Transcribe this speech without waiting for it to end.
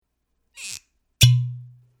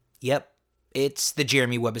Yep, it's the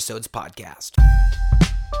Jeremy Webbisodes podcast.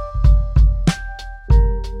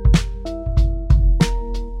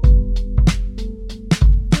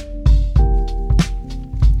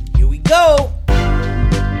 Here we go.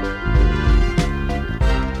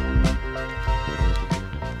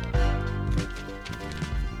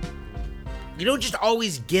 You don't just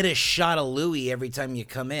always get a shot of Louis every time you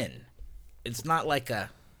come in. It's not like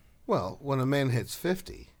a... Well, when a man hits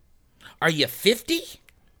 50. Are you 50?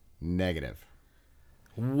 Negative.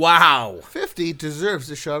 Wow. 50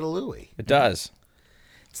 deserves a shot of Louis. It does.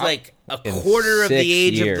 It's like a In quarter of 6 the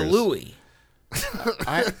age years. of the Louis.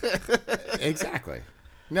 Exactly.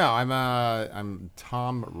 No, I'm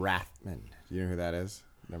Tom Rathman. Do you know who that is?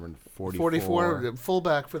 Number 44. 44,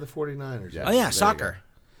 fullback for the 49ers. Yeah. Oh, yeah, There soccer.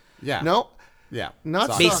 Yeah. Nope. Yeah.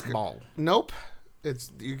 Not Soccer. soccer. Baseball. Nope.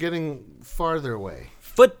 You're getting farther away.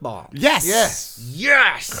 Football. Yes. Yes.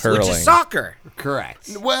 Yes. Which Curling. is soccer.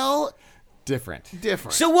 Correct. Well, Different.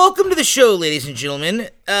 different. So welcome to the show, ladies and gentlemen.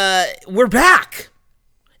 We're back.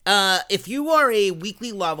 If you are a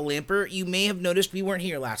weekly lava lamper, you may have noticed we weren't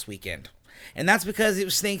here last weekend. And that's because it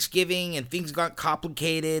was Thanksgiving and things got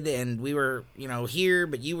complicated and we were, here,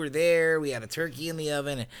 but you were there. We had a turkey in the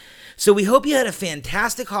oven. So we hope you had a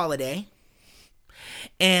fantastic holiday.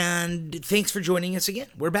 And thanks for joining us again.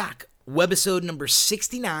 We're back. Webbisode number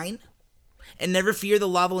 69. And never fear, the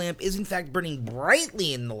lava lamp is in fact burning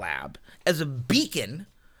brightly in the lab as a beacon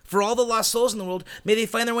for all the lost souls in the world. May they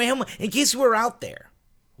find their way home. In case you were out there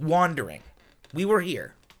wandering, we were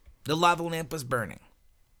here. The lava lamp was burning.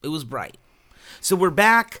 It was bright. So we're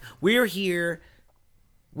back. We're here.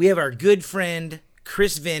 We have our good friend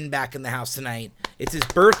Chris Vinn back in the house tonight. It's his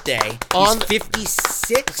birthday. He's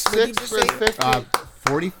 56. What did you just say?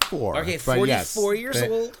 44. Okay, But 44 yes, years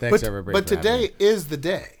old. Thanks, everybody. But for having today me. is the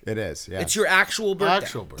day. It is. Yeah. It's your actual birthday.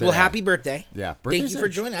 Actual birthday. Well, happy birthday. Yeah, Thank birthday's you for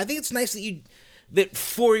huge. joining. I think it's nice that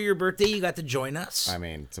for your birthday you got to join us. I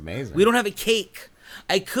mean, it's amazing. We don't have a cake.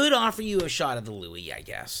 I could offer you a shot of the Louis, I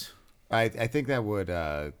guess. I think that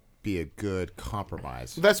would be a good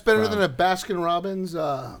compromise. That's better than a Baskin Robbins.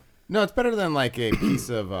 No, it's better than like a piece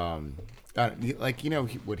of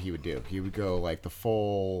what he would do. He would go like the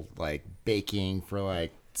full like baking for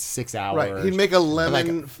like 6 hours. Right. He'd make a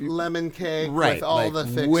lemon cake with all like the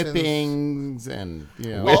fixings. whippings and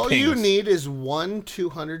All you need is one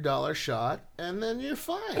 $200 shot, and then you're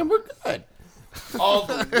fine. and we're good. All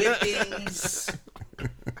the whippings.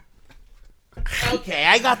 Okay,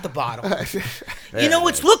 I got the bottle.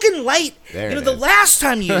 It's looking light. There it The is. last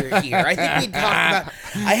time you were here, I think we talked about.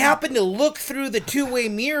 I happened to look through the two-way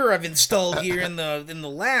mirror I've installed here in the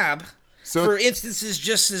lab for instances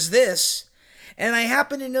just as this, and I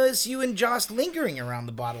happened to notice you and Joss lingering around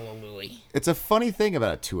the bottle of Louis. It's a funny thing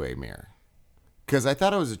about a two-way mirror, because I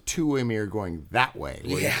thought it was a two-way mirror going that way,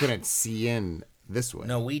 where you couldn't see in this way.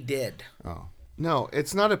 No, we did. Oh. No,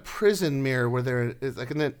 it's not a prison mirror where there is like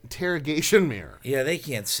an interrogation mirror. Yeah, they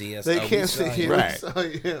can't see us. They Oh, we can't saw see you. you. Right. So,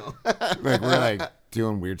 Like we're like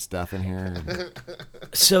doing weird stuff in here.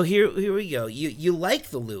 So here we go. You like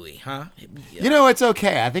the Louis, huh? It's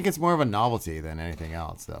okay. I think it's more of a novelty than anything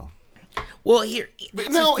else, though. Well, here.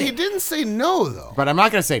 No, he didn't say no though. But I'm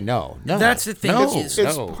not gonna say no. No, That's the thing. No, It's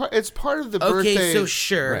It's part of the Okay, birthday. so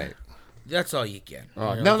sure. Right. That's all you get.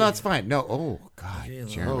 No, that's fine. No. Oh God,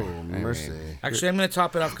 Jeremy. Oh, mercy. Actually, I'm going to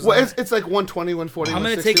top it off because Well, it's like 120, 140. I'm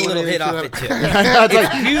going to take a little hit off it too. It's like,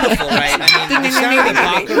 It's beautiful, right? I mean, the sound of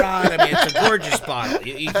baccarat. I mean, it's a gorgeous bottle.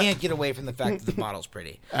 You can't get away from the fact that the bottle's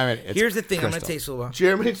pretty. I mean, it's Here's the thing. I'm going to crystal. taste a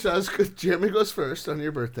little. Jeremy goes first on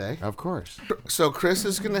your birthday. Of course. So Chris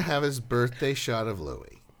is going to have his birthday shot of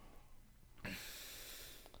Louis.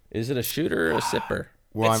 Is it a shooter or a sipper?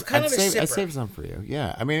 Well, It's kind of a I sipper. saved some for you.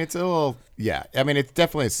 Yeah. I mean, it's a little. Yeah. I mean, it's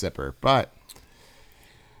definitely a sipper, but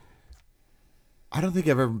I don't think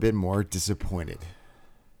I've ever been more disappointed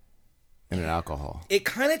in an alcohol. It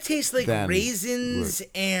kind of tastes like Then raisins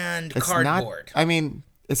and It's cardboard. not. I mean,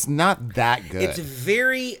 it's not that good. It's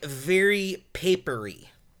very, very papery.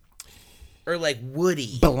 Or like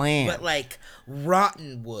woody. Bland. But like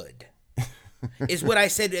rotten wood. Is what I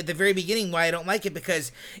said at the very beginning why I don't like it,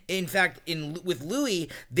 because in fact with Louis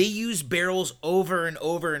they use barrels over and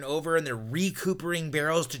over and over, and they're recoupering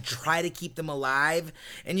barrels to try to keep them alive,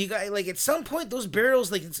 and you got like at some point those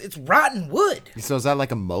barrels like it's rotten wood. So is that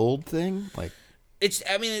like a mold thing? Like It's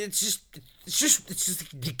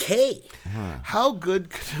just decay. How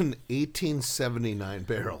good could an 1879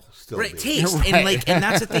 barrel still Right, be? taste. And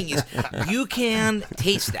that's the thing is you can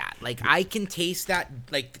taste that. Like I can taste that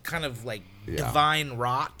like the kind of like divine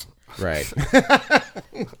rot. right.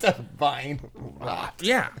 Divine rot.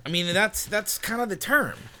 Yeah. I mean that's kind of the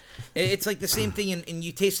term. It's like the same thing, and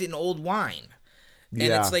you taste it in old wine, and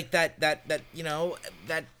Yeah. it's like that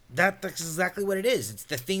that's exactly what it is. It's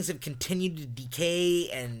the things have continued to decay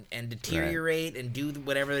and deteriorate and do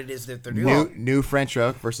whatever it is that they're doing. New French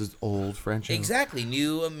oak versus old French oak. Exactly,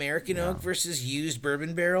 new American oak versus used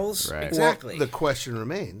bourbon barrels. Right. Exactly. Well, the question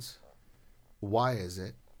remains: why is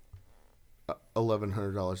it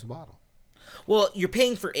 $1,100 a bottle? Well, you're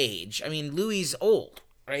paying for age. I mean, Louis old,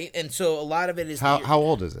 right? And so a lot of it is How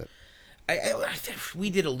old is it? we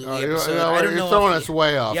did a Louis you're- episode. no, I don't you're know. throwing if us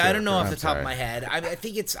way off Yeah, I here. don't know off I'm the top sorry. of my head. I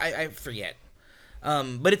think it's I forget.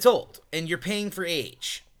 But it's old, and you're paying for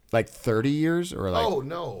age. Like 30 years or like? Oh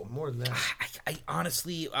no, more than that. I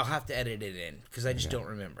honestly, I'll have to edit it in because I just don't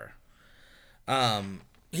remember.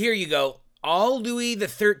 Here you go. All Louis the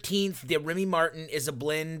 13th de Remy Martin is a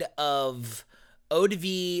blend of eau de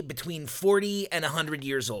vie between 40 and 100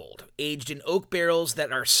 years old, aged in oak barrels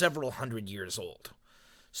that are several hundred years old.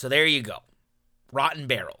 So there you go. Rotten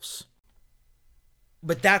barrels.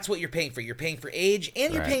 But that's what you're paying for. You're paying for age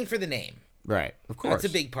and you're Right. paying for the name. Right, of course. That's a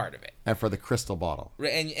big part of it. And for the crystal bottle.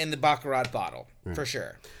 And the Baccarat bottle, for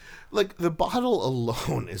sure. Like the bottle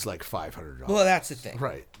alone is like $500. Well, that's the thing.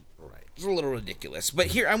 Right. It's a little ridiculous. But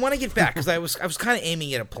here, I want to get back because I was kind of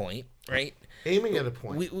aiming at a point, right? Aiming at a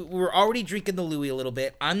point. We were already drinking the Louis a little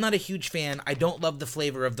bit. I'm not a huge fan. I don't love the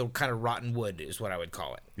flavor of the kind of rotten wood is what I would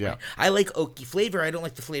call it. Yeah. Right? I like oaky flavor. I don't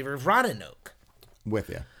like the flavor of rotten oak. With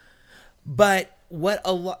you. But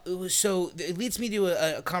so it leads me to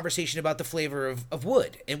a conversation about the flavor of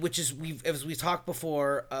wood, and which is as we talked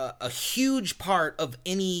before, a huge part of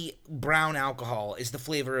any brown alcohol is the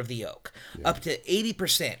flavor of the oak. Up to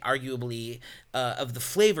 80%, arguably, of the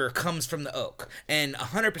flavor comes from the oak, and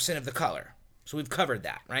 100% of the color. So we've covered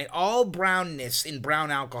that, right? All brownness in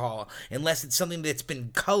brown alcohol, unless it's something that's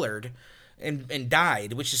been colored and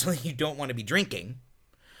dyed, which is something you don't want to be drinking.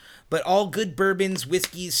 But all good bourbons,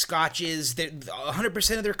 whiskeys, scotches,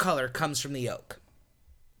 100% of their color comes from the oak.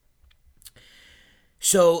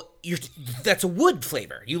 So that's a wood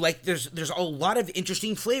flavor. There's a lot of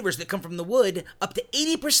interesting flavors that come from the wood. Up to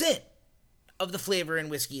 80% of the flavor in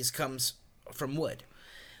whiskeys comes from wood.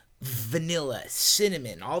 Vanilla,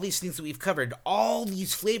 cinnamon, all these things that we've covered, all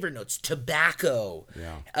these flavor notes, tobacco,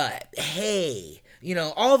 hay,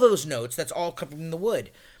 all those notes, that's all come from the wood.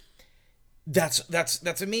 That's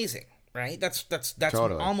amazing, right? That's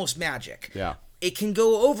Totally. almost magic. Yeah. It can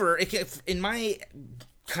go over. In my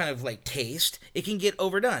kind of like taste, it can get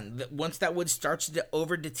overdone. Once that wood starts to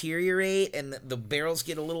over deteriorate and the barrels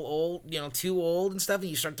get a little old, too old and stuff, and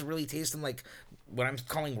you start to really taste them like what I'm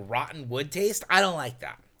calling rotten wood taste. I don't like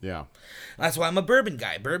that. Yeah. That's why I'm a bourbon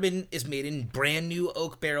guy. Bourbon is made in brand new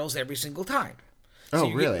oak barrels every single time. Oh,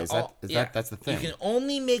 you really? get That's the thing? You can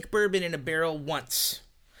only make bourbon in a barrel once.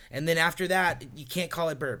 And then after that, you can't call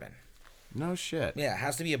it bourbon. No shit. Yeah, it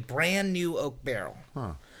has to be a brand new oak barrel.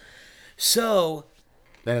 Huh. So,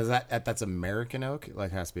 Then is that's American oak?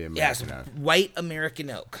 Like, it has to be yeah, it's American oak. white American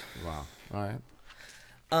oak. Wow. All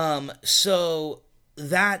right. So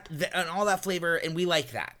that and all that flavor, and we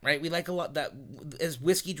like that, right? We like a lot that as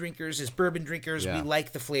whiskey drinkers, as bourbon drinkers, Yeah. we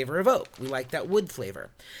like the flavor of oak. We like that wood flavor.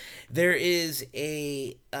 There is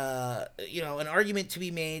an argument to be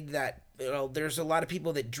made that there's a lot of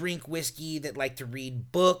people that drink whiskey that like to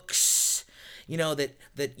read books,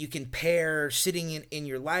 that you can pair sitting in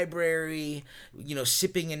your library,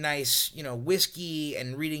 sipping a nice, whiskey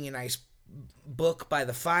and reading a nice book by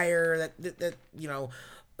the fire.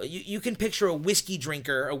 You can picture a whiskey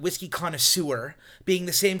drinker, a whiskey connoisseur, being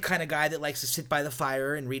the same kind of guy that likes to sit by the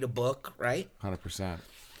fire and read a book, right? 100%.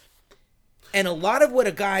 And a lot of what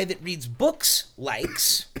a guy that reads books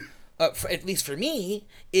likes, at least for me,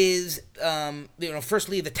 is,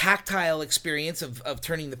 firstly, the tactile experience of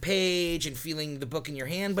turning the page and feeling the book in your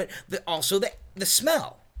hand, but also the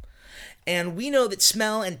smell. And we know that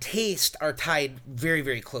smell and taste are tied very,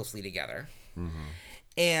 very closely together. Mm-hmm.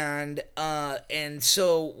 And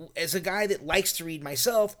so, as a guy that likes to read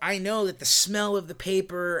myself, I know that the smell of the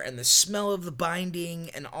paper and the smell of the binding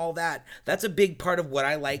and all that's a big part of what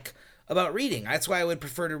I like about reading. That's why I would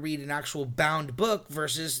prefer to read an actual bound book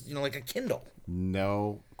versus, like a Kindle.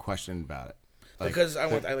 No question about it. Because I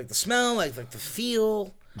like the smell, I like the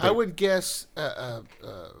feel. I would guess a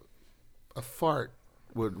fart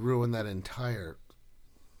would ruin that entire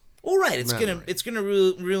All right, it's memory. gonna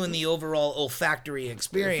ruin the overall olfactory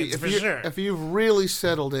experience for sure. If you've really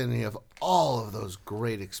settled in and you have all of those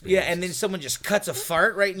great experiences. Yeah, and then someone just cuts a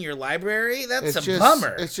fart right in your library. That's It's a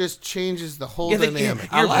bummer. It just changes the whole Yeah,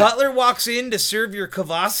 dynamic. your butler walks in to serve your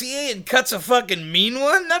Cavassier and cuts a fucking mean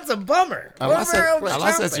one. That's a bummer. Unless What's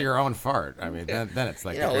it's happening? your own fart. I mean, then it's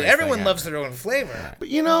like You know, the greatest everyone thing loves ever. their own flavor. But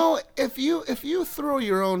if you throw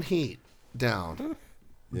your own heat down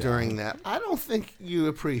during that, I don't think you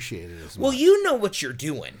appreciate it as much. Well, you know what you're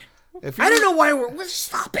doing. If I you- don't know why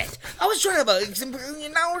stop it. I was trying about.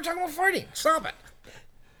 Now we're talking about farting. Stop it.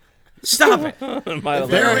 Stop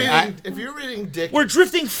it. If you're reading Dick, We're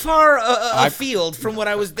drifting far afield from what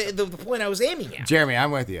I was the point I was aiming at. Jeremy,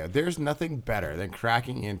 I'm with you. There's nothing better than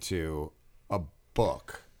cracking into a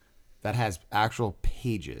book that has actual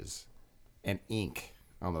pages and ink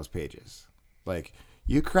on those pages. Like,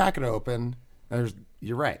 you crack it open,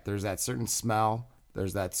 you're right. There's that certain smell.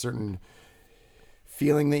 There's that certain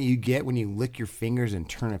feeling that you get when you lick your fingers and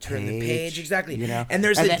turn the page, exactly. You know? And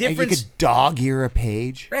there's a And you difference. could dog ear a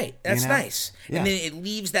page. Right, that's you know? nice. Yeah. And then it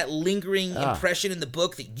leaves that lingering impression in the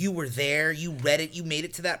book that you were there, you read it, you made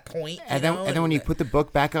it to that point. And then when you put the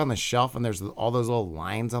book back on the shelf and there's all those little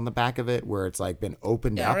lines on the back of it where it's like been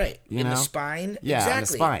opened up. right, You in know? the spine. Yeah, exactly. in the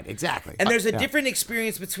spine, exactly. And there's a Yeah. different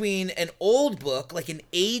experience between an old book, like an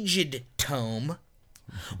aged tome,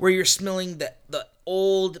 where you're smelling the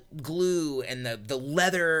old glue and the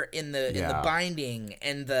leather in the binding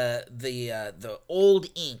and the old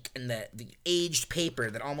ink and the aged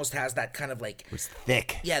paper that almost has that kind of like It's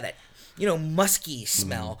thick. yeah, that musky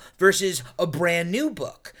smell versus a brand new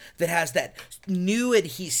book that has that new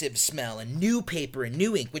adhesive smell and new paper and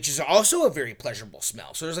new ink, which is also a very pleasurable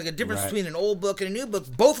smell. So there's like a difference between an old book and a new book,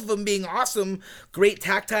 both of them being awesome, great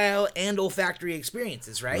tactile and olfactory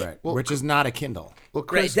experiences, right? Right. Which is not a Kindle. well, Right,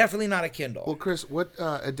 Chris, definitely not a Kindle. well, Chris, what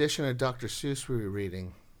edition of Dr. Seuss were you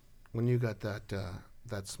reading when you got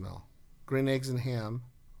that smell? Green Eggs and Ham.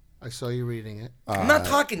 I saw you reading it. I'm not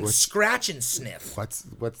talking scratch and sniff. What's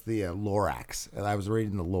the Lorax? I was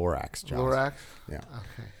reading the Lorax, John. Lorax. Yeah.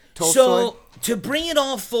 Okay. Tolstoy. So, to bring it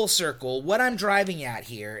all full circle, what I'm driving at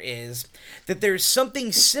here is that there's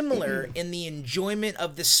something similar in the enjoyment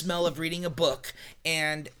of the smell of reading a book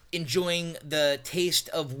and enjoying the taste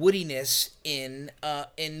of woodiness in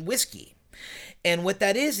whiskey. And what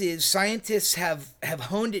that is scientists have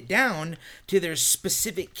honed it down to their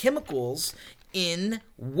specific chemicals in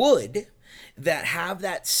wood that have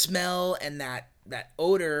that smell and that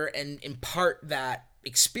odor and impart that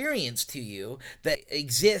experience to you that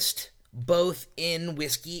exist both in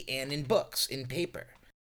whiskey and in books, in paper.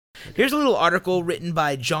 Here's a little article written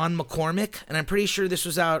by John McCormick, and I'm pretty sure this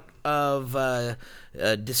was out of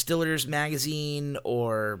Distillers Magazine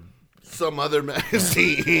or Some other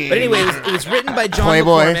magazine. But anyway, it was written by John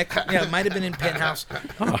Playboy. McCormick. Yeah, it might have been in Penthouse.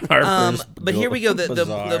 Harper's But here we go. The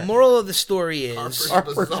Bazaar. moral of the story is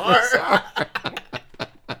Harper's Bazaar.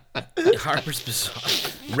 Harper's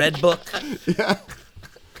Bazaar. Red Book.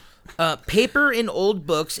 Paper in old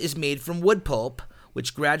books is made from wood pulp,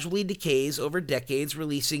 which gradually decays over decades,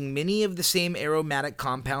 releasing many of the same aromatic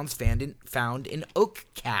compounds found in oak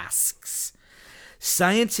casks.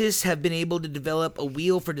 Scientists have been able to develop a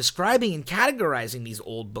wheel for describing and categorizing these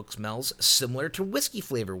old book smells similar to whiskey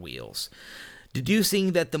flavor wheels,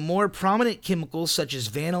 deducing that the more prominent chemicals such as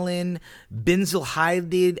vanillin,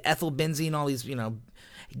 benzylhydride, ethylbenzene, all these,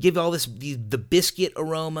 give all the biscuit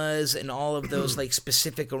aromas and all of those like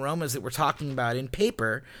specific aromas that we're talking about in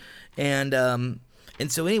paper. And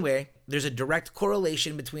so anyway, there's a direct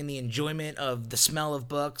correlation between the enjoyment of the smell of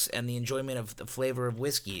books and the enjoyment of the flavor of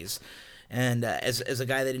whiskeys. And as a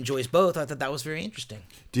guy that enjoys both, I thought that was very interesting.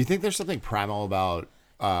 Do you think there's something primal about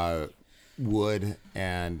wood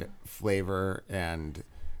and flavor and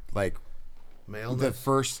like the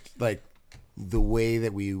first the way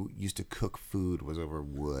that we used to cook food was over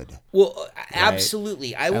wood? Well,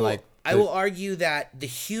 absolutely. I will. like I will argue that the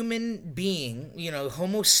human being,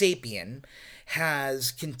 Homo sapien,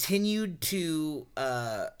 has continued to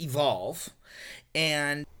evolve.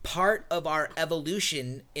 And part of our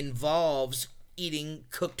evolution involves eating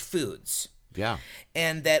cooked foods. Yeah.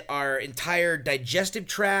 And that our entire digestive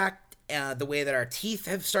tract, the way that our teeth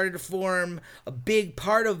have started to form, a big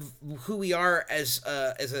part of who we are as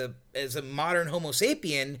a modern Homo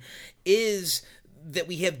sapien is that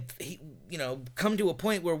we have, come to a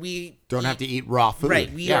point where we Don't have to eat raw food.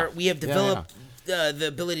 Right. We have developed the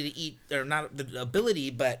ability to eat, or not the ability,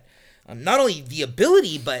 but not only the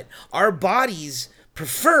ability, but our bodies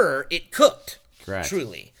prefer it cooked. Correct.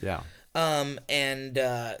 Truly. Yeah. And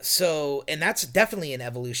that's definitely an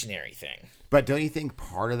evolutionary thing. But don't you think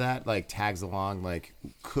part of that like tags along like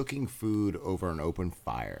cooking food over an open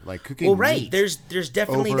fire, like cooking? Well, right. meat there's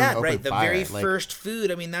definitely over that, an right? open The fire, very like- first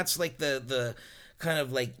food. I mean, that's like the kind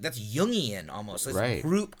of like that's Jungian almost. That's Right.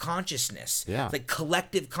 group consciousness. Yeah. Like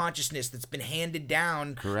collective consciousness that's been handed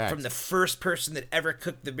down Correct. from the first person that ever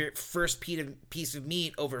cooked the first piece of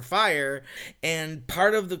meat over fire. And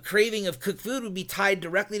part of the craving of cooked food would be tied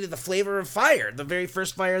directly to the flavor of fire, the very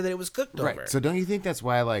first fire that it was cooked over. Right. So don't you think that's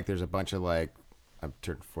why like there's a bunch of like I'm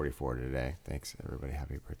turned 44 today. Thanks everybody.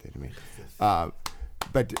 Happy birthday to me.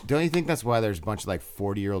 But don't you think that's why there's a bunch of like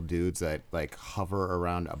 40-year-old dudes that like hover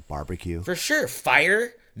around a barbecue? For sure.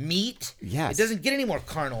 Fire, meat. Yes. It doesn't get any more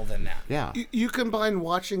carnal than that. Yeah. You combine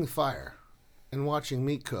watching fire and watching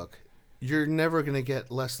meat cook. You're never going to get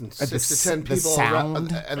less than 6 to 10 the people sound,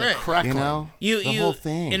 around and the Right. crackling. You know, You the whole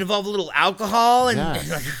thing. involve a little alcohol and, Yeah. and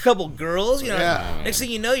like a couple girls. You know, Yeah. next thing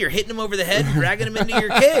you know, you're hitting them over the head and dragging them into your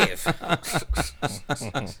cave.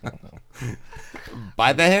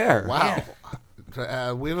 By the hair. Wow.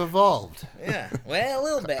 We've evolved. Yeah, well, a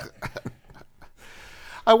little bit.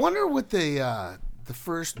 I wonder what the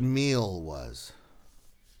first meal was.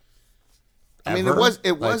 I mean, Ever?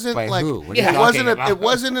 it wasn't by like who? What are you it wasn't talking about? it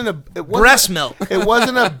wasn't Breast milk. It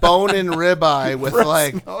wasn't a bone-in ribeye with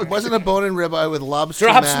like it wasn't a bone-in ribeye with lobster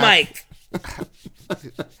Drops mac. Mike.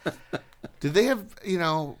 Did they have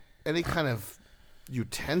any kind of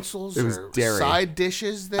utensils It was or dairy. side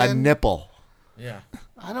dishes A then? nipple. Yeah.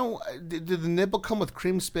 I don't. Did the nipple come with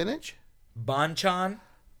cream spinach? Banchan.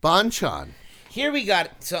 Banchan. Here we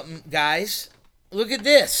got something, guys. Look at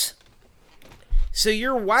this. So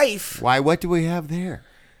your wife, Why? What do we have there?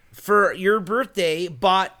 for your birthday,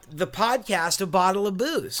 bought the podcast a bottle of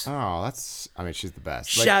booze. Oh, that's. I mean, she's the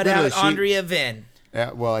best. Like, Shout literally, out Andrea Vin.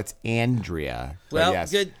 Well, it's Andrea. but Well,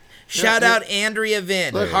 yes. good. Shout out Andrea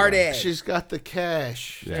Vin. Hard A. She's got the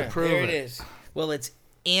cash Yeah. to prove There it. it is. Well, it's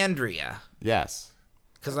Andrea. Yes.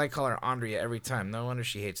 Because I call her Andrea every time. No wonder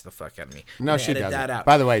she hates the fuck out of me. No, I she edit doesn't. that out.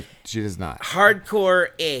 By the way, she does not. Hardcore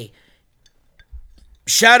A.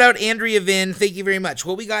 Shout out Andrea Vin. Thank you very much.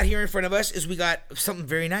 What we got here in front of us is we got something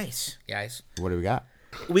very nice, guys. What do we got?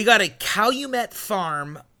 We got a Calumet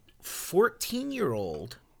Farm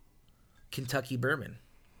 14-year-old Kentucky bourbon.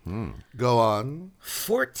 Go on.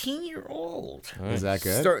 14-year-old. Is that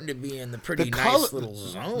good? Starting to be in the pretty The nice color- little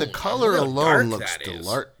zone. The color Look how alone dark looks that is.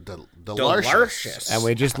 delicious. Delicious. And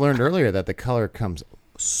we just learned earlier that the color comes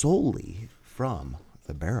solely from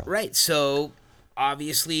the barrel. Right, so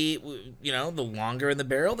obviously, the longer in the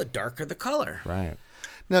barrel, the darker the color. Right.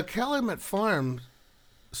 Now, Calumet Farm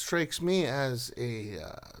strikes me as a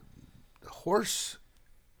horse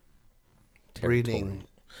breeding.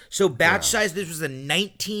 So batch size, this was a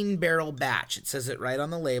 19-barrel batch. It says it right on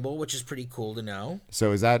the label, which is pretty cool to know.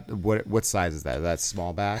 So is that what size is that? Is that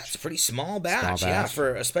small batch? It's a pretty small batch, Small yeah, batch.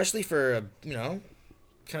 especially for a, kind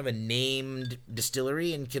of a named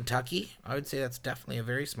distillery in Kentucky. I would say that's definitely a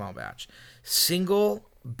very small batch. Single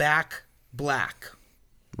back black.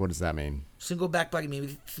 What does that mean? Single back black,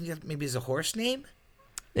 maybe is a horse name?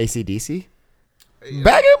 AC/DC?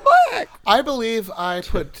 Back in black. I believe I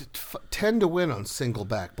put 10 to win on single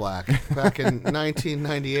back black back in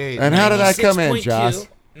 1998. And how did that come in, 96.2, Josh?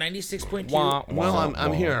 96.2. Well,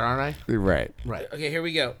 I'm here, aren't I? Right. Right. Okay, here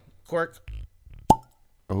we go. Cork.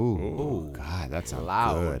 Oh, God, that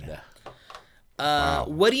sounds good.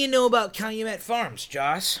 What do you know about Calumet Farms,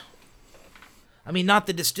 Josh? I mean, not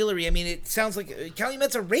the distillery. I mean, it sounds like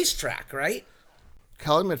Calumet's a racetrack, right?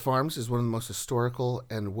 Calumet Farms is one of the most historical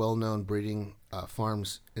and well-known breeding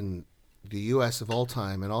farms in the U.S. of all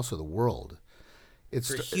time and also the world. It's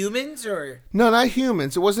For humans or? No, not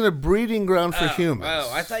humans. It wasn't a breeding ground for humans. Oh,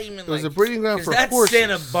 I thought you meant It was like, a breeding ground 'cause for that's horses.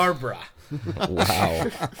 Santa Barbara. Wow.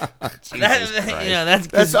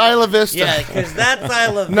 That's Isla Vista. Yeah, because that's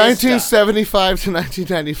Isla Vista. 1975 to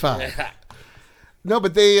 1995. No,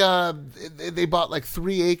 but they bought like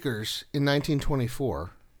 3 acres in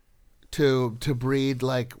 1924 to breed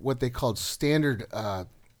like what they called standard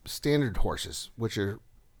horses, which are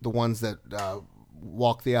the ones that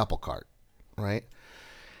walk the apple cart, right?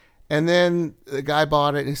 And then the guy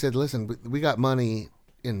bought it and he said, "Listen, we got money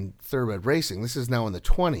in thoroughbred racing. This is now in the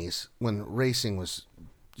 20s when racing was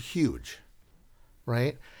huge,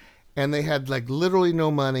 right?" And they had like literally no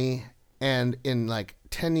money, and in like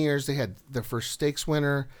 10 years they had their first stakes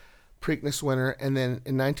winner, Preakness winner, and then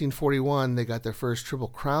in 1941 they got their first Triple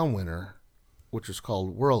Crown winner, which was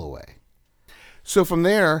called Whirlaway. So from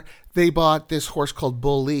there they bought this horse called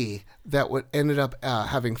Bull Lee that ended up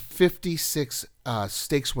having 56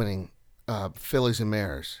 stakes winning fillies and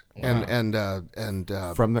mares, and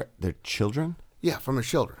From their children? yeah, from her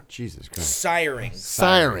children. Jesus Christ.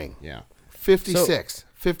 Siring. Yeah. 56.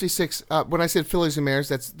 56. When I said fillies and mares,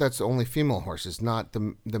 that's only female horses, not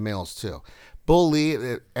the males too. Bull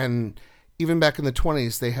Lee, and even back in the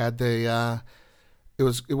 20s, they had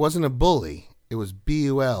it wasn't a bully, it was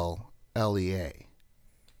Bullea.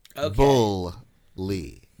 Okay. Bull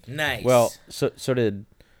Lee. Nice. Well,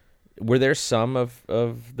 were there some of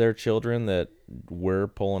their children that were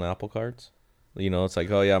pulling apple carts? You know, it's like,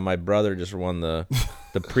 oh yeah, my brother just won the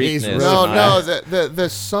Preakness. really No, the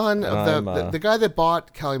son of I'm, the guy that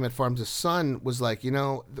bought Calumet Farms, the son was like,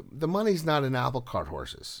 the money's not in apple cart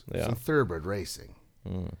horses. It's Yeah. in thoroughbred racing.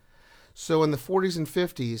 So in the 40s and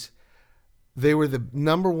 50s, they were the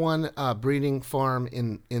number one breeding farm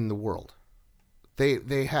in the world.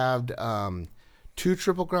 They had 2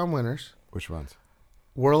 Triple Crown winners, Which ones?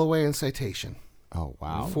 Whirlaway and Citation, Oh,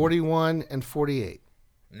 wow. 41 and 48,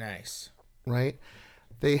 nice. right?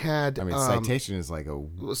 They had I mean, Citation is like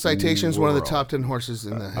Citation is one of the world top 10 horses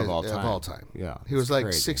in of all time. Yeah, he was it's like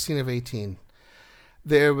crazy. 16 of 18.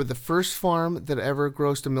 They were the first farm that ever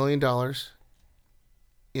grossed $1 million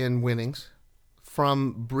in winnings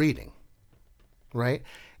from breeding, right?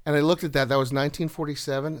 And I looked at that. That was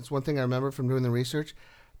 1947. It's one thing I remember from doing the research.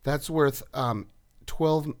 That's worth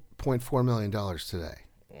 $12.4 million today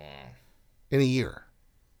in a year.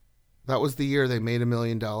 That was the year they made $1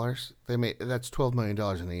 million. That's $12 million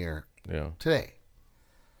in a year Yeah. today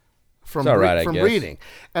from It's all right, I from guess. breeding.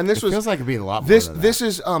 And this Feels like it'd be a lot more than that. this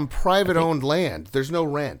is private owned land. There's no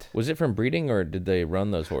rent. Was it from breeding or did they run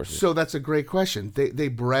those horses? So that's a great question. They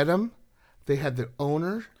bred them. They had the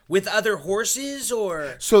owner. With other horses,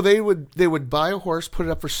 or? So they would buy a horse, put it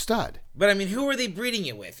up for stud. But I mean, who were they breeding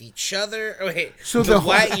it with? Each other? Oh, hey, So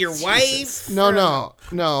your wife? No.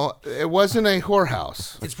 It wasn't a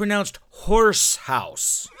whorehouse. It's pronounced horse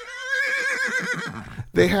house.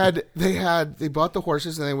 They bought the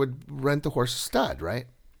horses and they would rent the horse stud, right?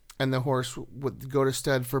 And the horse would go to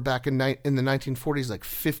stud for back in the 1940s, like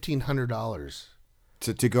 $1,500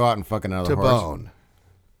 to go out and fuck another to horse. bone,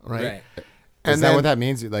 right? Right. Is And that then what that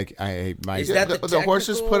means? Like, Is that the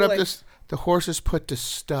horses technical, put up like- this. The horses put to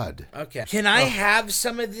stud. Okay. Can I have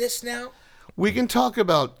some of this now? We can talk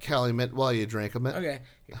about Calumet while you drink them. Okay.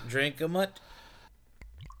 Drink them it.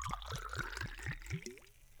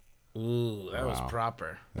 Ooh, that was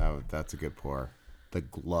proper. That's a good pour. The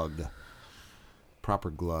glug. Proper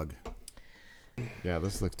glug. Yeah,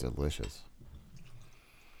 this looks delicious.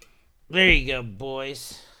 There you go,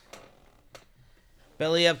 boys.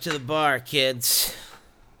 Belly up to the bar, kids.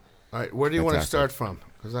 All right, where do you want to Fantastic. start from?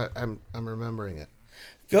 Because I'm remembering it.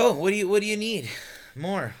 Go. What do you need?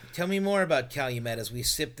 More. Tell me more about Calumet as we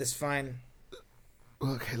sip this fine.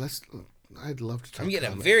 Okay, I'd love to talk. I'm getting a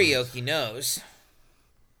Calumet very Farms. oaky nose.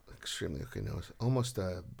 Extremely okay nose. Almost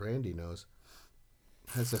a brandy nose.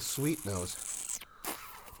 Has a sweet nose.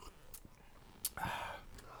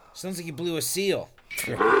 Sounds like you blew a seal.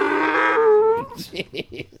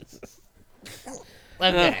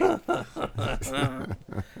 Okay.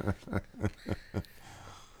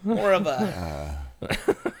 More of a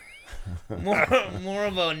more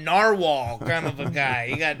of a narwhal kind of a guy.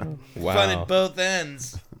 You got fun at both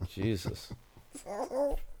ends. Jesus.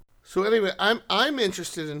 So anyway, I'm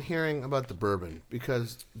interested in hearing about the bourbon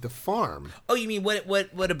because the farm. Oh, you mean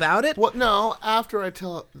what about it? Well, no. After I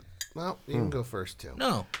tell, well, you can go first too.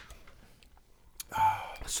 No.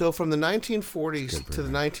 So from the 1940s to the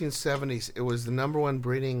 1970s, it was the number one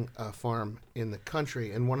breeding farm in the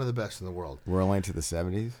country and one of the best in the world. We're only to the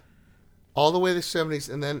 70s? All the way to the 70s,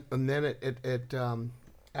 and then it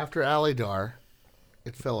after Alydar,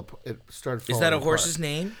 it started falling Is that a apart. horse's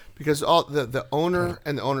name? Because all the owner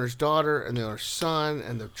and the owner's daughter and the owner's son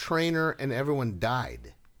and the trainer and everyone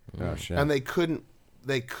died, Oh, shit. and they couldn't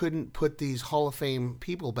put these Hall of Fame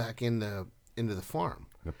people back into the farm.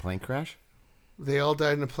 The plane crash? They all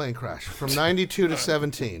died in a plane crash from 92 to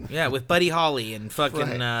 17. Yeah, with Buddy Holly and fucking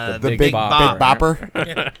Right. The Big big Bob. bopper?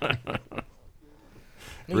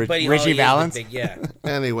 Buddy Richie Holly is the Valens? big- yeah.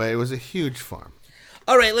 Anyway, it was a huge farm.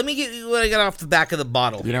 All right, let me get you what I got off the back of the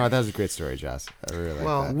bottle. You know what? That was a great story, Jess. I really like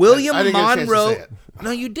Well, that. William I didn't get a chance to Monroe. say it.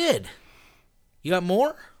 No, you did. You got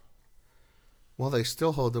more? Well, they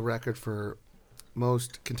still hold the record for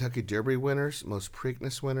most Kentucky Derby winners, most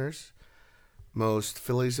Preakness winners, most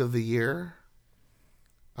fillies of the year,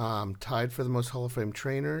 tied for the most Hall of Fame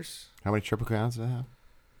trainers. How many Triple Crowns do they have?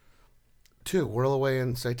 2, Whirlaway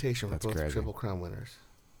and Citation were That's both crazy. Triple Crown winners.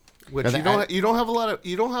 Which Are they- you don't have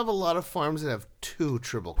a lot of farms that have 2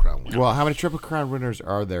 Triple Crown winners. Well, how many Triple Crown winners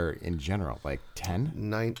are there in general? Like 10?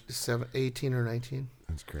 18 or 19.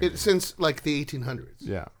 That's crazy. Since like the 1800s.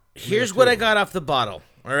 Yeah. Here's what I got off the bottle.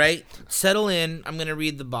 All right, settle in. I'm gonna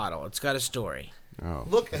read the bottle. It's got a story. Oh,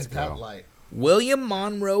 Look let's at that go. light. William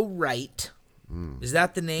Monroe Wright. Is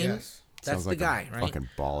that the name? Yes. That's Sounds the like guy, a right? Fucking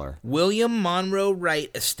baller. William Monroe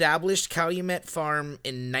Wright established Calumet Farm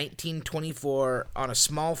in 1924 on a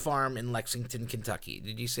small farm in Lexington, Kentucky.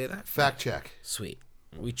 Did you say that? Fact check. Sweet.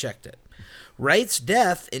 We checked it. Wright's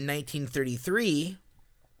death in 1933,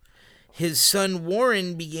 his son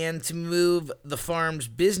Warren began to move the farm's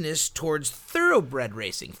business towards thoroughbred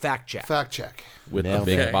racing. Fact check. Fact check. With the Nailed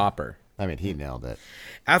big it. bopper. I mean, he nailed it.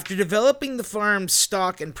 After developing the farm's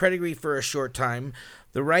stock and pedigree for a short time,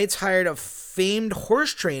 the Wrights hired a famed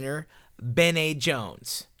horse trainer, Ben A.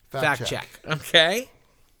 Jones. Fact Fact check. check. Okay?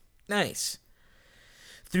 Nice.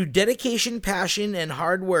 Through dedication, passion, and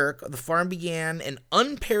hard work, the farm began an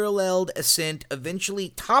unparalleled ascent, eventually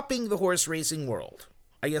topping the horse racing world.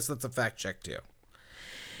 I guess that's a fact check, too.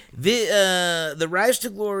 The rise to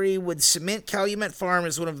glory would cement Calumet Farm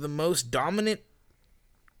as one of the most dominant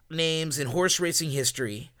names in horse racing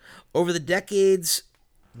history. Over the decades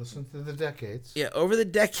Listen to the decades.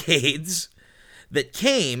 that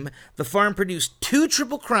came, the farm produced 2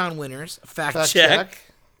 Triple Crown winners. Fact Fact check. check.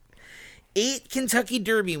 8 Kentucky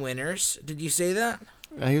Derby winners. Did you say that?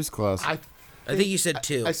 Yeah, he was close. I think you said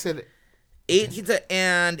 2. I said 8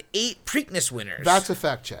 and 8 Preakness winners. that's a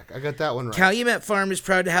fact check. I got that one right. Calumet Farm is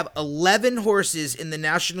proud to have 11 horses in the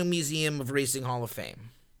National Museum of Racing Hall of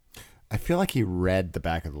Fame. I feel like he read the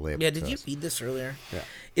back of the label. Yeah, did to you us. read this earlier? Yeah.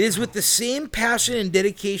 It is with the same passion and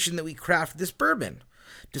dedication that we craft this bourbon.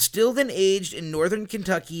 Distilled and aged in northern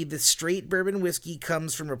Kentucky, the Straight Bourbon whiskey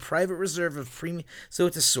comes from a private reserve of premium. So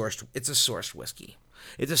it's a sourced whiskey.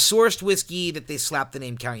 It's a sourced whiskey that they slapped the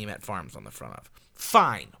name Calumet Farms on the front of.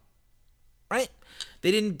 Fine, right?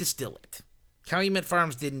 They didn't distill it. Calumet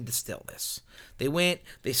Farms didn't distill this. They went,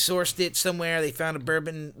 they sourced it somewhere, they found a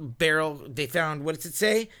bourbon barrel, they found, what does it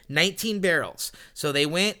say? 19 barrels. So they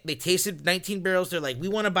went, they tasted 19 barrels, they're like, we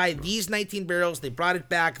want to buy these 19 barrels, they brought it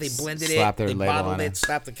back, they blended Slapped it, their they label bottled on it, it.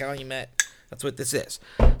 slapped the Calumet. That's what this is.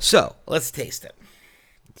 So, let's taste it.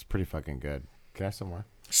 It's pretty fucking good. Can I have some more?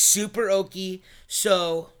 Super oaky.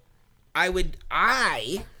 So,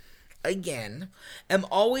 again, am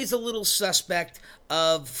always a little suspect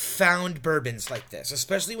of found bourbons like this,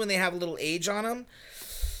 especially when they have a little age on them.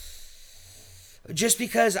 Just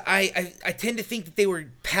because I tend to think that they were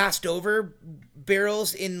passed over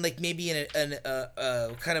barrels in like maybe in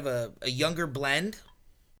a kind of a younger blend.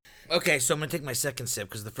 Okay, so I'm gonna take my second sip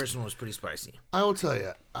because the first one was pretty spicy. I will tell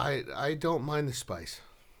you, I don't mind the spice.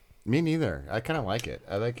 Me neither. I kind of like it.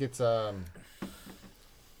 I like it's I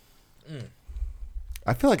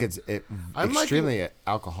feel like it's I'm extremely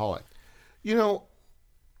alcoholic. You know,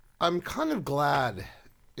 I'm kind of glad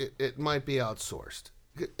it might be outsourced.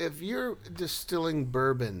 If you're distilling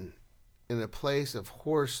bourbon in a place of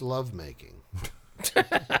horse lovemaking,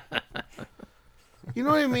 you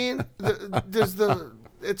know what I mean?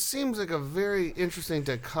 It seems like a very interesting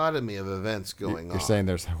dichotomy of events going on. You're saying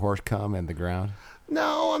there's horse cum in the ground?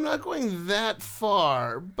 No, I'm not going that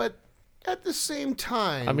far, but at the same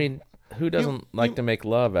time, I mean, who doesn't like to make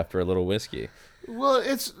love after a little whiskey? well,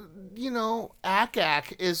 it's,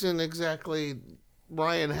 Ack isn't exactly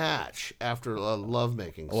Ryan Hatch after a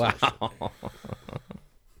lovemaking session. Wow.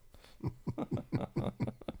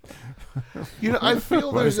 I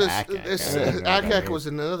feel What there's is this. Ack-Ack? Ack-Ack was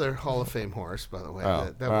another Hall of Fame horse, by the way. Oh,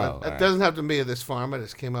 all That right. doesn't have to be at this farm. I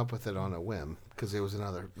just came up with it on a whim because it was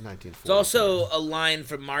another 1940. It's also a line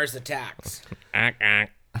from Mars Attacks. Ack,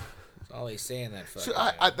 ack. That's all he's saying that fucking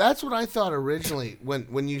So that's what I thought originally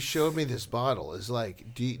when you showed me this bottle. Is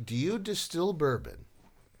like, do you distill bourbon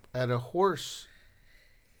at a horse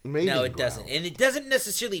mating No, it ground? doesn't. And it doesn't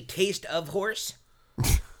necessarily taste of horse.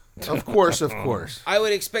 Of course. I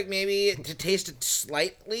would expect maybe it to taste it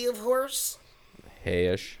slightly of horse.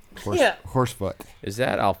 Hayish. Horsefoot. Is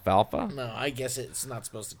that alfalfa? No, I guess it's not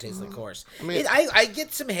supposed to taste like horse. I mean- I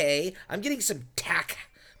get some hay. I'm getting some tack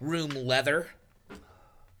room leather.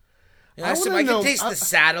 I So wanna I can know- taste the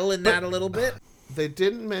saddle in that a little bit. They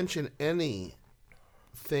didn't mention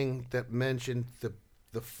anything that mentioned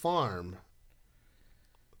the farm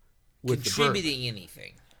with Contributing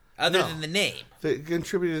anything other No. than the name. that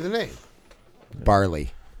contributed to the name.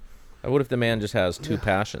 Barley. What if the man just has two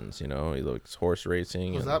passions? He likes horse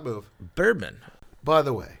racing. What was and- that move? Bourbon. By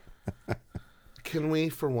the way, can we,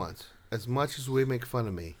 for once, as much as we make fun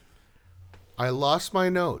of me, I lost my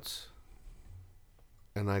notes,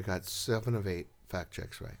 and I got 7 of 8 fact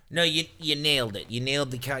checks right. No, you nailed it. You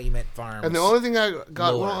nailed the Calumet Farms. And the only thing I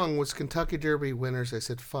got Lore. wrong was Kentucky Derby winners. I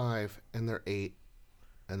said 5, and they're 8,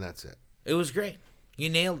 and that's it. It was great. You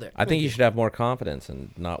nailed it. I think you should have more confidence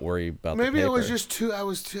and not worry about the Maybe it paper. was just too. I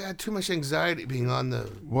had too much anxiety being on the.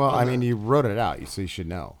 Well, on I the- mean, you wrote it out, so you should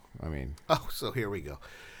know. I mean, Oh, so here we go.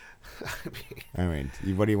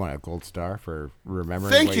 What do you want, a gold star for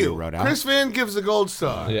remembering Thank what you. you wrote out? Chris Van gives a gold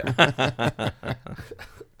star. Yeah.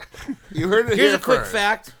 You heard it Here's here a quick first.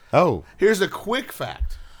 fact. Oh, Here's a quick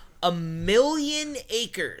fact. 1 million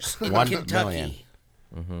acres in 1 Kentucky.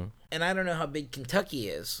 million. And I don't know how big Kentucky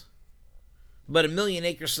is, but 1 million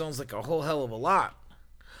acres sounds like a whole hell of a lot.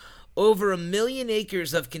 Over 1 million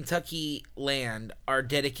acres of Kentucky land are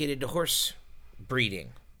dedicated to horse breeding.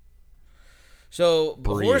 So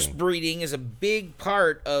horse breeding is a big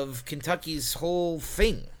part of Kentucky's whole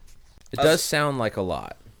thing. It does sound like a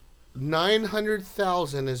lot.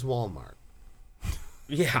 900,000 is Walmart.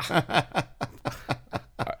 Yeah.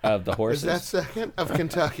 Of the Is horses? that second of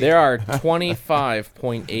Kentucky? There are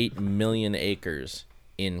 25.8 million acres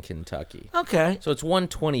in Kentucky. Okay. So it's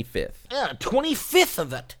 1/25th. Yeah, 25th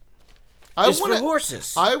of it I is wanna- for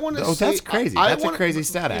horses. I want to Oh, see. that's crazy. I That's a wanna- crazy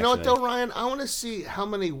stat, You know what actually. though, Ryan? I want to see how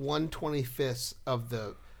many 1/25ths of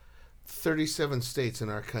the 37 states in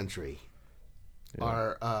our country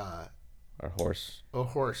are Our horse.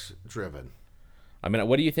 horse driven. I mean,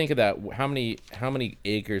 what do you think of that? How many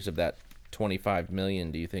acres of that 25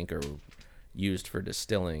 million do you think are used for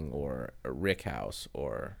distilling or a rick house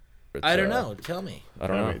or? I don't know. Tell me. I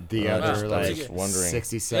don't know. The I other was like just wondering.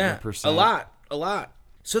 67%. Yeah, a lot.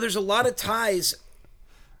 So there's a lot of ties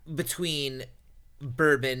between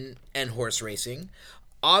bourbon and horse racing.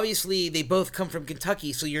 Obviously, they both come from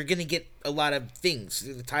Kentucky, so you're going to get a lot of things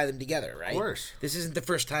to tie them together, right? Of course. This isn't the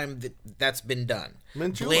first time that's been done.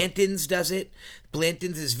 Mantua. Blanton's does it.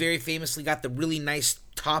 Blanton's is very famously got the really nice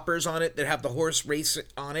toppers on it that have the horse race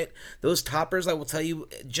on it. Those toppers, I will tell you,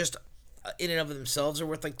 just in and of themselves are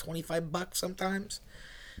worth like $25 sometimes.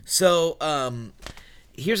 So,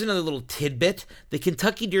 here's another little tidbit. The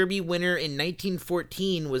Kentucky Derby winner in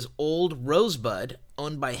 1914 was Old Rosebud,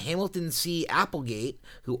 owned by Hamilton C. Applegate,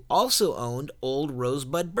 who also owned Old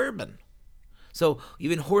Rosebud Bourbon. So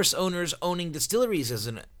even horse owners owning distilleries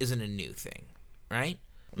isn't a new thing, right?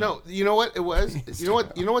 No, you know what it was. You know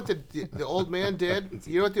what the old man did.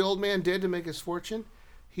 You know what the old man did to make his fortune?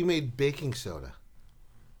 He made baking soda.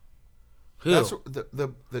 Who? That's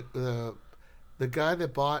the guy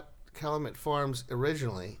that bought Calumet Farms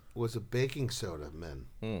originally was a baking soda man.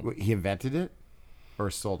 He invented it or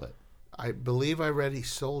sold it? I believe I read he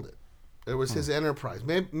sold it. It was his enterprise.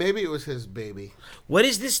 Maybe it was his baby. What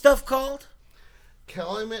is this stuff called?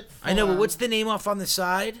 Calumet Farms. I know, but what's the name off on the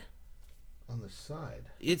side? on the side?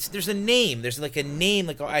 There's a name. There's like a name.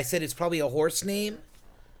 Like I said, it's probably a horse name.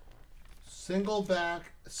 Single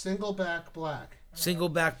back black.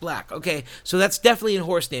 Singleback Black. Okay, so that's definitely a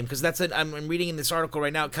horse name because I'm reading in this article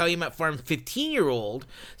right now. Calumet Farm 15-year-old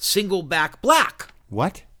Singleback Black,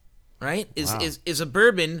 What? right? Wow. Is a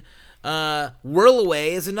bourbon.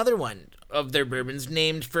 Whirlaway is another one of their bourbons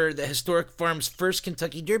named for the historic farm's first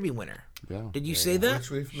Kentucky Derby winner. Yeah. Did you say that?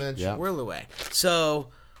 Which we've mentioned. Yeah. Whirlaway. So,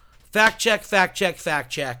 fact check.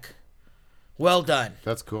 Well done.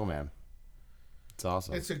 That's cool, man. It's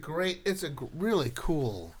awesome. It's a really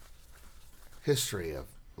cool history of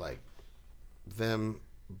like them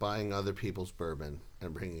buying other people's bourbon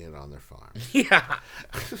and bringing it on their farm. Yeah.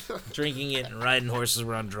 Drinking it and riding horses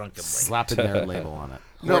around drunkenly. Slapping their label on it.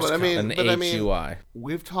 No, but I mean, An HUI.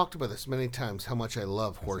 we've talked about this many times how much I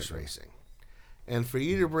love horse racing, and for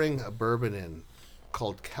you to bring a bourbon in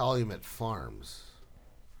called Calumet Farms.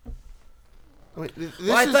 I mean,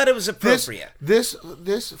 I thought it was appropriate. This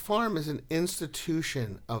farm is an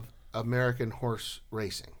institution of American horse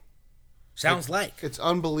racing. Sounds like. It's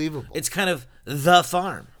unbelievable. It's kind of the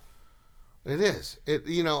farm. It is.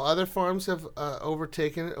 Other farms have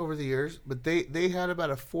overtaken it over the years, but they had about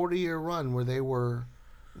a 40-year run where they were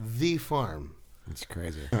the farm. It's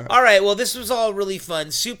crazy. All right, well, this was all really fun,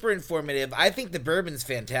 super informative. I think the bourbon's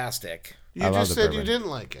fantastic. You I love just the said you bourbon. didn't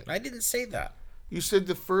like it. I didn't say that. You said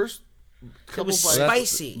the first couple was bites.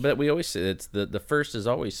 spicy. But we always say it's the first is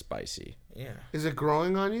always spicy. Yeah. Is it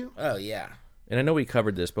growing on you? Oh, yeah. And I know we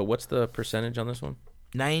covered this, but what's the percentage on this one?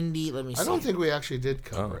 90, let me see. I don't think we actually did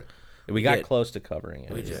cover it. We got did. close to covering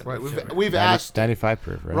it. We did. Right, we've asked 95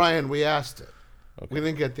 proof, right? Ryan. We asked it. We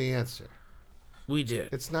didn't get the answer. We did.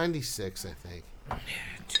 It's 96, I think.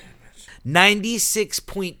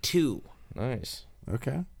 96.2. Nice.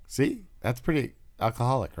 Okay. See? That's pretty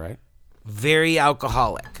alcoholic, right? Very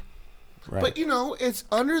alcoholic. Right. But it's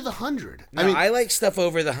under the 100. No, I like stuff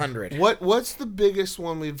over the 100. What's the biggest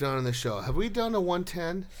one we've done on the show? Have we done a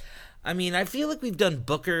 110? I mean, I feel like we've done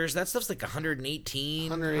Booker's. That stuff's like 118,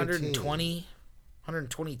 118. 120.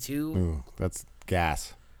 122. Ooh, that's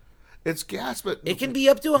gas. It's gas, but It can be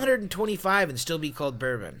up to 125 and still be called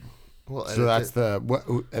bourbon. well, So that's what?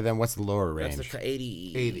 And then what's the lower That's range? the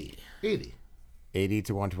 80. 80. 80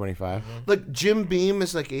 to 125. Like Jim Beam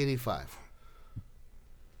is like 85,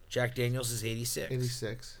 Jack Daniels is 86.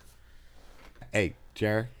 86. Hey,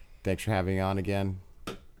 Jared, thanks for having me on again.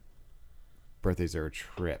 Birthdays are a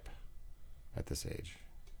trip at this age.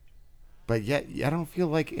 But yet, I don't feel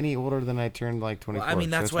like any older than I turned like 24. Well, I mean,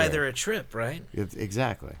 that's so why it's they're weird. a trip, right?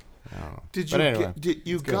 Exactly. I don't know. Did But you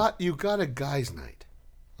anyway, you got a guy's night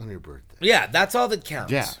on your birthday? Yeah, that's all that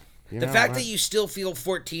counts. Yeah. You The know fact what? that you still feel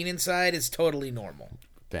 14 inside is totally normal.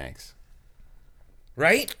 Thanks.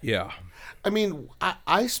 Right? Yeah. I mean,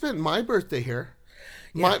 I spent my birthday here.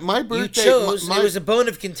 My birthday. You chose. My, It was a bone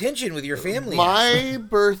of contention with your family. my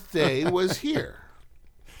birthday was here.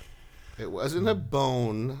 It wasn't a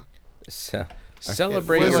bone.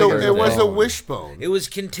 Celebrate. It was a wishbone. It was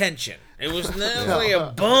contention. It was not really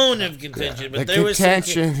a bone of contention, but The there was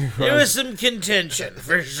contention there was some contention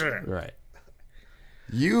for sure. Right.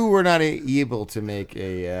 You were not able to make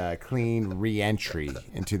a clean re-entry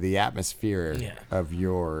into the atmosphere of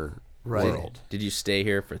your world. Did you stay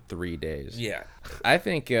here for 3 days? Yeah. I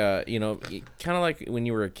think, kind of like when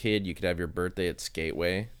you were a kid, you could have your birthday at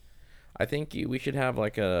Skateway. I think we should have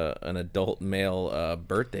like an adult male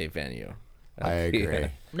birthday venue. I agree.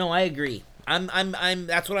 No, I agree. I'm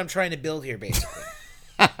that's what I'm trying to build here, basically.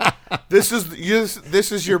 This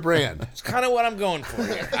is your brand. It's kind of what I'm going for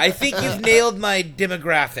here. I think you've nailed my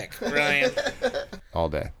demographic, Ryan. All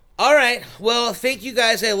day. All right. Well, thank you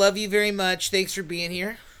guys. I love you very much. Thanks for being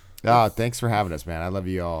here. Oh, thanks for having us, man. I love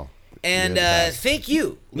you all. And You're the best. thank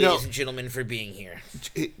you, ladies No. and gentlemen, for being here.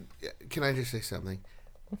 Can I just say something?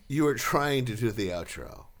 You were trying to do the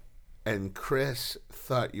outro, and Chris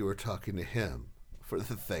thought you were talking to him for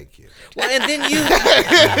the thank you. Well, and then you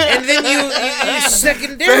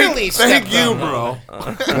secondarily Thank stepped you, on bro.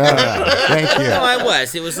 Thank you. No, I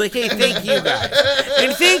was. It was like, hey, thank you guys.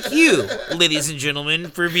 And thank you, ladies and gentlemen,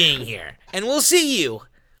 for being here. And we'll see you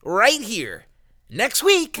right here next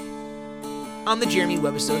week on the Jeremy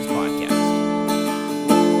Webbisodes podcast.